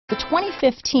The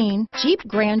 2015 Jeep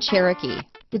Grand Cherokee.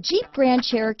 The Jeep Grand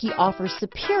Cherokee offers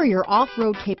superior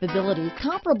off-road capability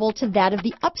comparable to that of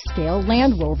the upscale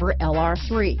Land Rover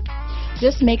LR3.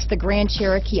 This makes the Grand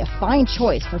Cherokee a fine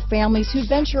choice for families who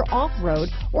venture off-road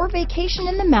or vacation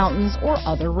in the mountains or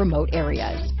other remote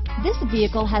areas. This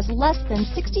vehicle has less than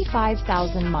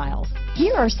 65,000 miles.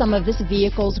 Here are some of this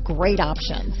vehicle's great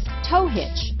options: tow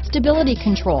hitch, stability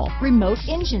control, remote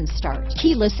engine start,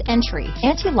 keyless entry,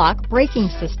 anti-lock braking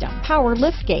system, power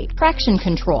liftgate, traction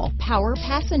control, power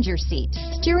passenger seat,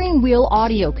 steering wheel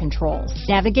audio controls,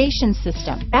 navigation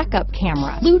system, backup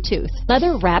camera, Bluetooth,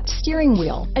 leather-wrapped steering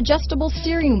wheel, adjustable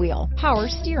steering wheel, power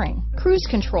steering, cruise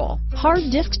control, hard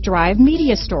disk drive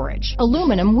media storage,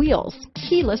 aluminum wheels,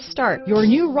 keyless start. Your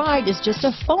new ride is just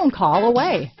a phone call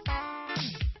away.